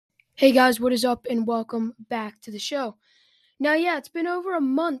Hey guys, what is up and welcome back to the show. Now, it's been over a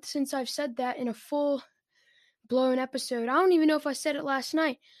month since I've said that in a full blown episode. I don't even know if I said it last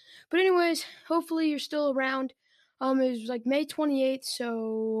night. But anyways, hopefully you're still around. It was like May 28th,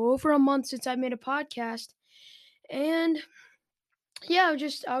 so over a month since I made a podcast. And I was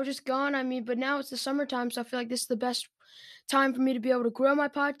just gone. But now it's the summertime, so I feel like this is the best time for me to be able to grow my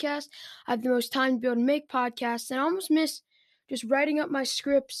podcast. I have the most time to be able to make podcasts, and I almost miss just writing up my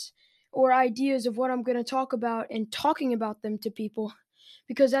scripts or ideas of what I'm going to talk about and talking about them to people,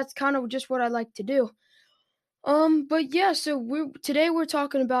 because that's kind of just what I like to do. But yeah, so today we're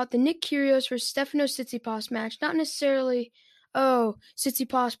talking about the Nick Kyrgios versus Stefanos Tsitsipas match. Not necessarily, oh,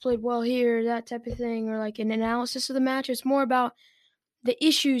 Tsitsipas played well here, that type of thing, or like an analysis of the match. It's more about the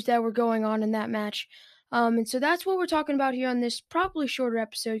issues that were going on in that match. And so that's what we're talking about here on this probably shorter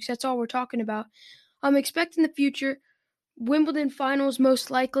episode, because that's all we're talking about. I'm expecting the future Wimbledon finals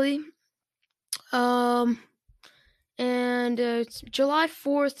most likely. And it's July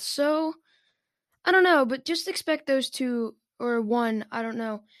 4th, so I don't know, but just expect those two or one, I don't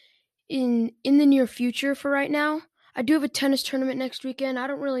know, in the near future for right now. I do have a tennis tournament next weekend. I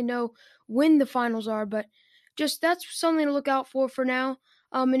don't really know when the finals are, but just that's something to look out for now.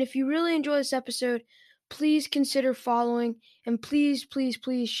 And if you really enjoy this episode, please consider following, and please, please,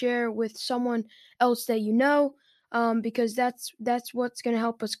 please share with someone else that you know, because that's what's going to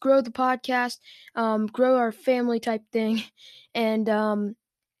help us grow the podcast, grow our family type thing, and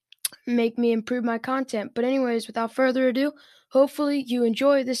make me improve my content. But anyways, without further ado, hopefully you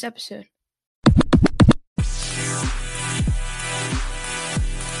enjoy this episode.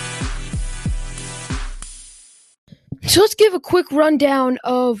 So let's give a quick rundown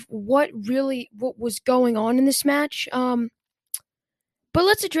of what was going on in this match. But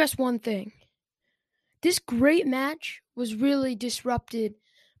let's address one thing. This great match was really disrupted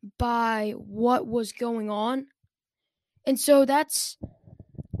by what was going on. And so that's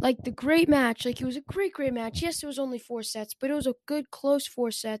like the great match. Like, it was a great match. Yes, it was only 4 sets, but it was a good close 4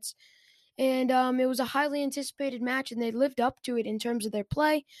 sets. And it was a highly anticipated match, and they lived up to it in terms of their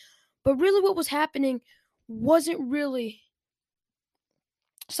play. But really what was happening wasn't really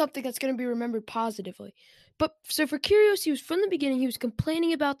something that's going to be remembered positively. But so for Kyrgios, he was from the beginning, he was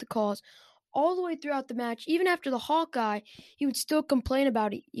complaining about the calls all the way throughout the match. Even after the Hawkeye, he would still complain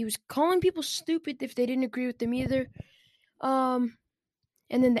about it. He was calling people stupid if they didn't agree with him either. And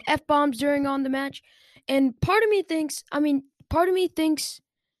then the F-bombs during on the match. And part of me thinks,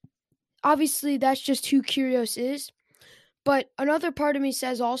 obviously that's just who Kyrgios is. But another part of me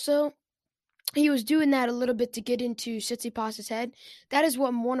says also, he was doing that a little bit to get into Tsitsipas's head. That is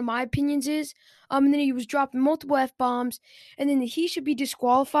what one of my opinions is. And then he was dropping multiple F-bombs, and then the he should be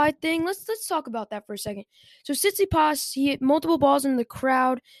disqualified thing. Let's talk about that for a second. So Tsitsipas, he hit multiple balls in the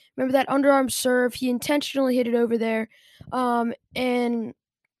crowd. Remember that underarm serve? He intentionally hit it over there. And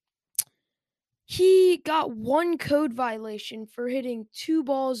he got one code violation for hitting 2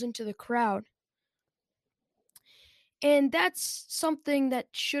 balls into the crowd. And that's something that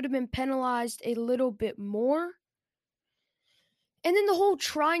should have been penalized a little bit more. And then the whole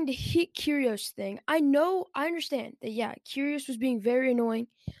trying to hit Kyrgios thing. I understand that, Kyrgios was being very annoying.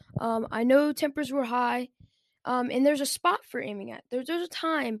 I know tempers were high. And there's a spot for aiming at. There's a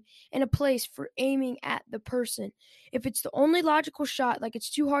time and a place for aiming at the person. If it's the only logical shot, like it's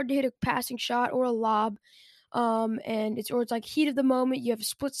too hard to hit a passing shot or a lob, and it's like heat of the moment, you have a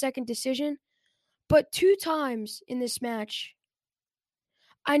split-second decision. But 2 times in this match,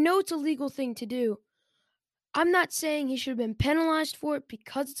 I know it's a legal thing to do. I'm not saying he should have been penalized for it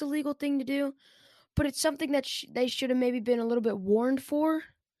because it's a legal thing to do, but it's something that they should have maybe been a little bit warned for,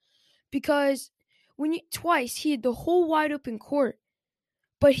 because twice he had the whole wide open court,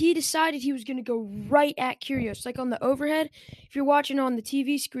 but he decided he was going to go right at Kyrgios, like on the overhead. If you're watching on the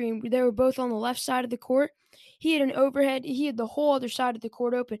TV screen, they were both on the left side of the court. He had an overhead. He had the whole other side of the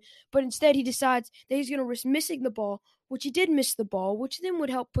court open, but instead he decides that he's going to risk missing the ball, which he did miss the ball, which then would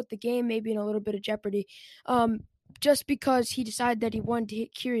help put the game maybe in a little bit of jeopardy, just because he decided that he wanted to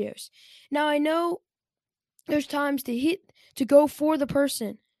hit Kyrgios. Now, I know there's times to go for the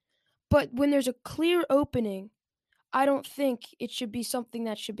person, but when there's a clear opening, I don't think it should be something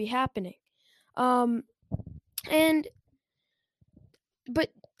that should be happening. But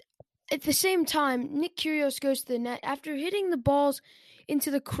at the same time, Nick Kyrgios goes to the net after hitting the balls into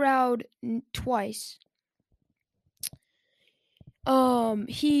the crowd twice.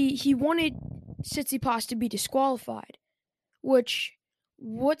 He wanted Tsitsipas to be disqualified, which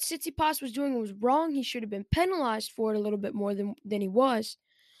what Tsitsipas was doing was wrong. He should have been penalized for it a little bit more than he was.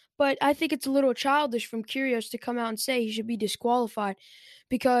 But I think it's a little childish from Kyrgios to come out and say he should be disqualified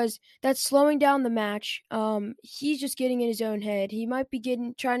because that's slowing down the match. He's just getting in his own head. He might be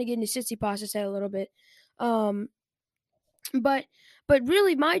trying to get into Tsitsipas' head a little bit. Um, but but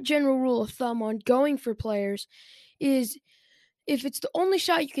really, my general rule of thumb on going for players is if it's the only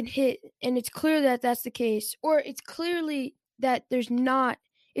shot you can hit and it's clear that that's the case, or it's clearly that it's not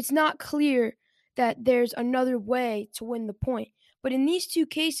clear that there's another way to win the point. But in these two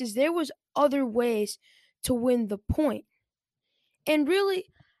cases, there was other ways to win the point. And really,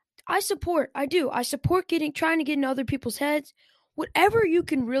 I support trying to get in other people's heads. Whatever you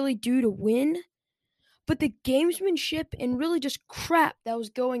can really do to win, but the gamesmanship and really just crap that was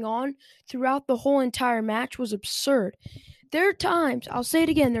going on throughout the whole entire match was absurd. There are times, I'll say it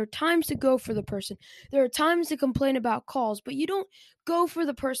again, there are times to go for the person. There are times to complain about calls, but you don't go for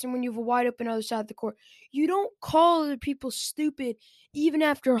the person when you have a wide open other side of the court. You don't call other people stupid even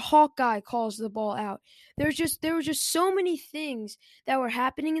after Hawkeye calls the ball out. There were just so many things that were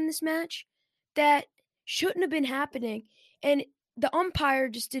happening in this match that shouldn't have been happening. And the umpire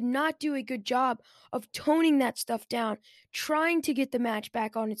just did not do a good job of toning that stuff down, trying to get the match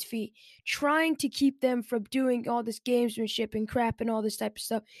back on its feet, trying to keep them from doing all this gamesmanship and crap and all this type of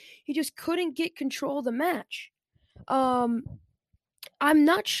stuff. He just couldn't get control of the match. Um, I'm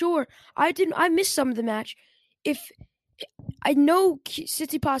not sure. I missed some of the match. If I know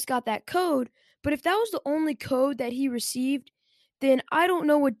Tsitsipas got that code, but if that was the only code that he received, then I don't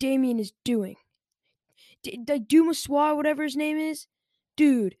know what Damien is doing. Dumaswa, whatever his name is,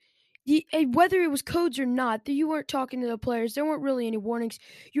 dude. Whether it was codes or not, you weren't talking to the players. There weren't really any warnings.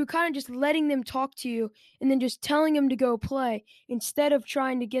 You were kind of just letting them talk to you and then just telling them to go play instead of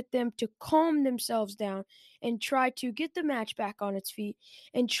trying to get them to calm themselves down and try to get the match back on its feet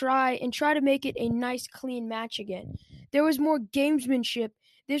and try to make it a nice, clean match again. There was more gamesmanship.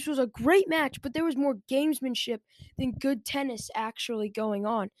 This was a great match, but there was more gamesmanship than good tennis actually going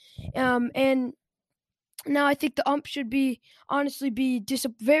on. And now I think the ump should honestly be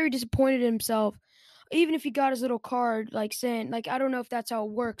very disappointed in himself, even if he got his little card, like saying, like I don't know if that's how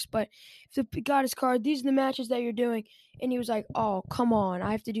it works, but if he got his card, these are the matches that you're doing, and he was like, oh come on,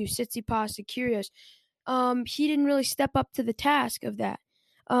 I have to do Tsitsipas and Kyrgios. He didn't really step up to the task of that.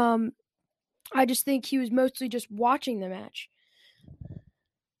 I just think he was mostly just watching the match.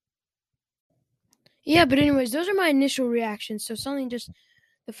 Yeah, but anyways, those are my initial reactions. So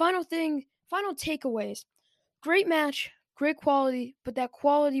the final takeaways. Great match, great quality, but that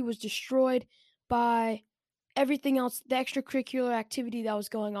quality was destroyed by everything else, the extracurricular activity that was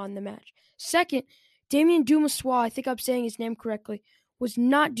going on in the match. Second, Damien Dumaswa, I think I'm saying his name correctly, was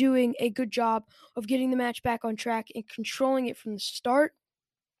not doing a good job of getting the match back on track and controlling it from the start.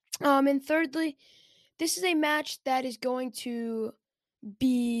 And thirdly, this is a match that is going to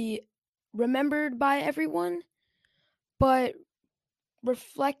be remembered by everyone, but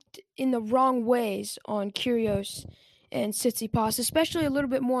reflect in the wrong ways on Kyrgios and Tsitsipas, especially a little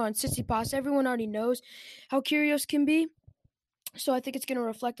bit more on Tsitsipas. Everyone already knows how Kyrgios can be, so I think it's going to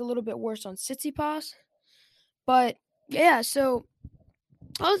reflect a little bit worse on Tsitsipas. But yeah, so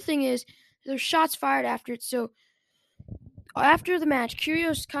other thing is there's shots fired after it. So after the match,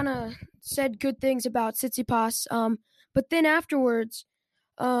 Kyrgios kind of said good things about Tsitsipas, but then afterwards,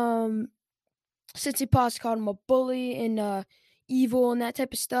 um, Tsitsipas called him a bully and evil and that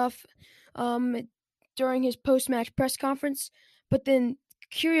type of stuff during his post-match press conference. But then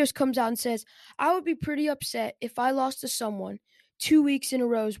Kyrgios comes out and says, I would be pretty upset if I lost to someone 2 weeks in a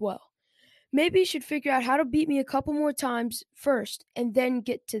row as well. Maybe you should figure out how to beat me a couple more times first and then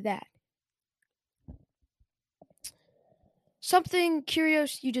get to that. Something,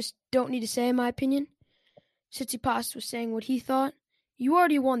 Kyrgios, you just don't need to say, in my opinion. Tsitsipas was saying what he thought. You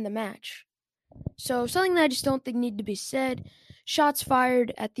already won the match. So something that I just don't think needed to be said. Shots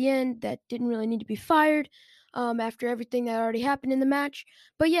fired at the end that didn't really need to be fired after everything that already happened in the match.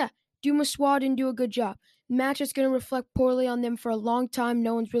 But yeah, Dumaswa didn't do a good job. The match is going to reflect poorly on them for a long time.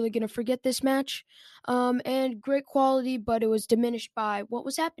 No one's really going to forget this match. And great quality, but it was diminished by what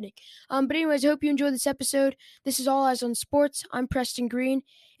was happening. But anyways, I hope you enjoyed this episode. This is All Eyes on Sports. I'm Preston Green.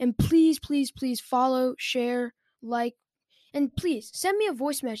 And please, please, please follow, share, like, and please send me a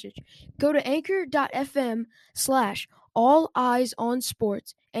voice message. Go to anchor.fm slash all eyes on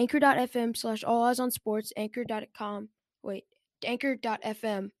sports. Anchor.fm slash all eyes on sports. Anchor.fm.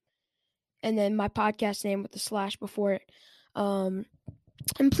 And then my podcast name with the slash before it. And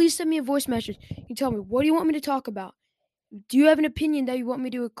please send me a voice message. You can tell me, what do you want me to talk about? Do you have an opinion that you want me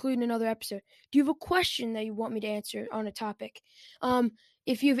to include in another episode? Do you have a question that you want me to answer on a topic?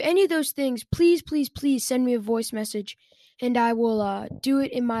 If you have any of those things, please, please, please send me a voice message. and I will do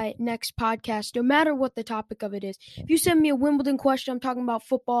it in my next podcast, no matter what the topic of it is. If you send me a Wimbledon question, I'm talking about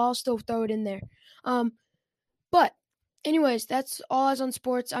football, I'll still throw it in there. But anyways, that's all as on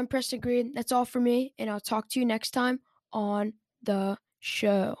sports. I'm Preston Green. That's all for me, and I'll talk to you next time on the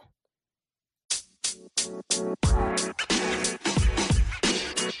show.